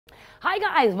Hi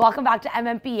guys, welcome back to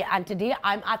MMP, and today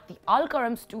I'm at the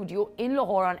AlKaram Studio in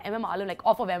Lahore on Alam, like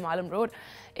off of Alam Road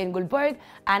in Gulberg,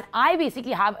 and I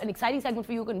basically have an exciting segment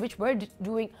for you in which we're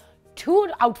doing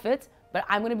 2 outfits, but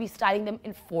I'm going to be styling them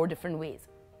in 4 different ways.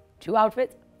 2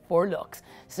 outfits, 4 looks.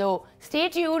 So stay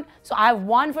tuned. So I have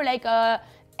one for like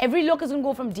every look is going to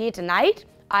go from day to night.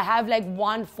 I have like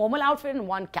 1 formal outfit and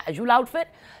 1 casual outfit.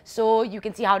 So you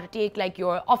can see how to take like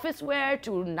your office wear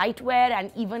to night wear,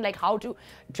 and even like how to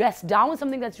dress down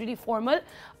something that's really formal.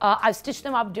 I've stitched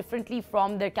them up differently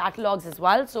from their catalogs as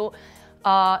well. So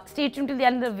stay tuned till the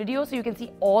end of the video so you can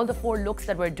see all the 4 looks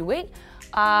that we're doing.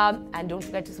 And don't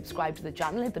forget to subscribe to the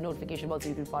channel, hit the notification bell so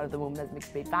you can be part of the Momina's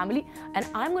Mixed Plate family. And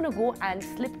I'm gonna go and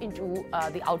slip into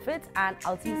the outfits, and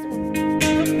I'll see you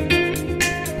soon.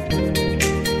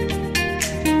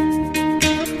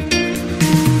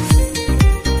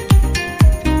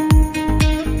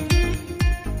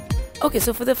 Okay,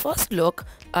 so for the first look,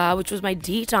 which was my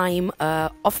daytime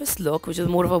office look, which is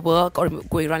more of a work or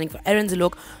running for errands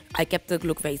look, I kept the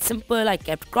look very simple. I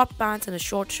kept crop pants and a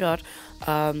short shirt,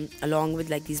 along with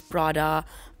like these Prada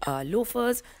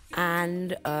loafers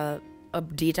and a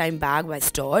daytime bag by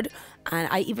Sturd. And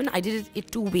I did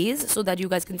it 2 ways so that you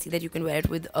guys can see that you can wear it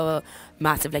with a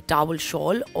massive like towel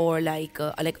shawl, or like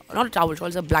not a towel shawl,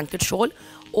 it's a blanket shawl,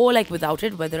 or like without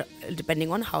it, whether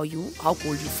depending on how cold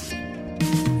you feel.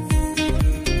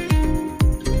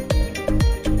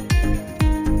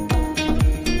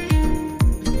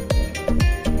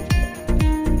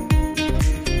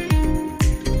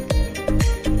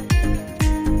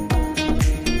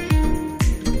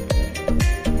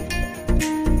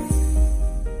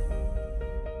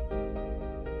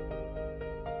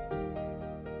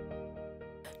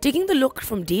 Taking the look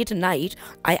from day to night,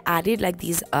 I added like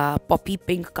these poppy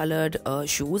pink colored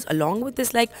shoes, along with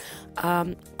this like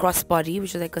crossbody,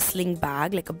 which is like a sling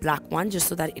bag, like a black one, just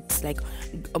so that it's like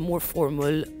a more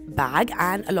formal bag.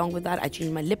 And along with that, I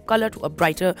changed my lip color to a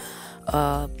brighter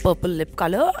purple lip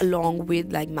color, along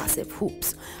with like massive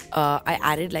hoops. I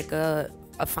added like a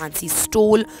fancy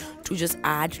stole to just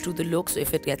add to the look, so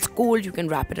if it gets cold you can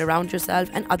wrap it around yourself,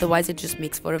 and otherwise it just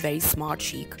makes for a very smart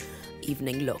chic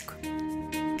evening look.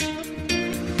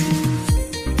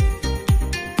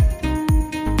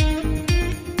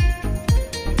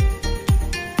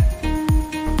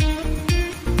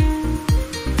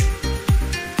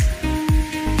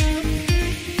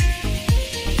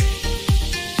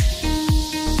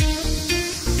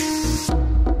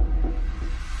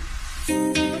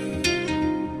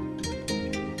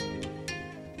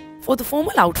 For the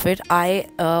formal outfit, I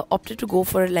opted to go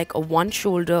for like a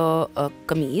 1-shoulder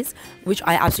kameez, which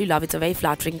I absolutely love. It's a very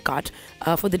flattering cut.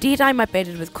 For the daytime, I paired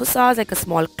it with khussas, like a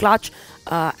small clutch,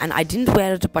 and I didn't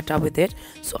wear a dupatta with it,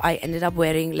 so I ended up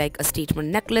wearing like a statement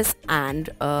necklace and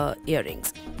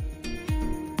earrings.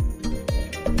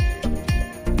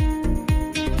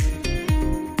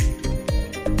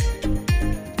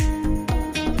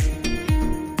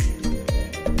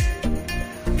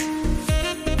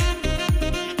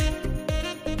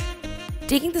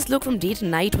 Taking this look from day to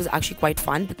night was actually quite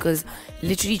fun, because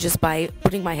literally just by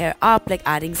putting my hair up, like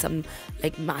adding some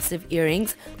like massive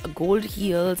earrings, gold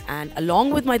heels, and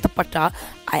along with my dupatta,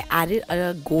 I added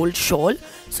a gold shawl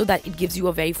so that it gives you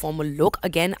a very formal look.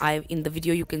 Again, in the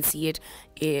video you can see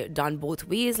it done both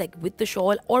ways, like with the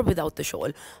shawl or without the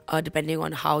shawl, depending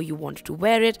on how you want to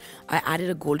wear it. I added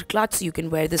a gold clutch, so you can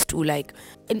wear this to like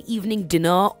an evening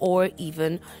dinner or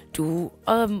even to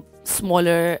a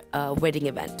smaller wedding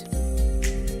event.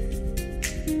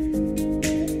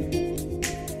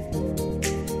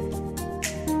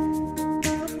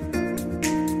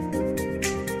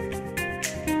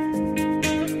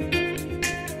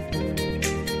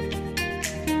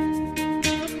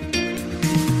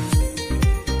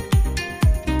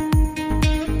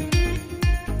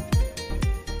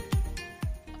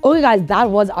 Okay guys, that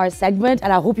was our segment,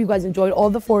 and I hope you guys enjoyed all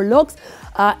the 4 looks.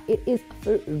 It is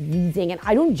freezing, and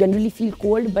I don't generally feel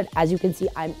cold, but as you can see,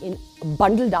 I'm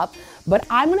bundled up. But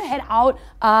I'm gonna head out.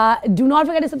 Do not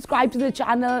forget to subscribe to the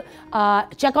channel.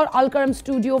 Check out AlKaram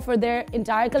Studio for their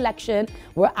entire collection.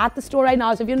 We're at the store right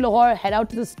now, so if you're in Lahore, head out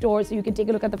to the store so you can take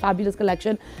a look at the fabulous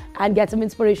collection and get some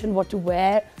inspiration what to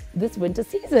wear this winter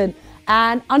season.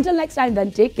 And until next time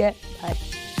then, take care. Bye.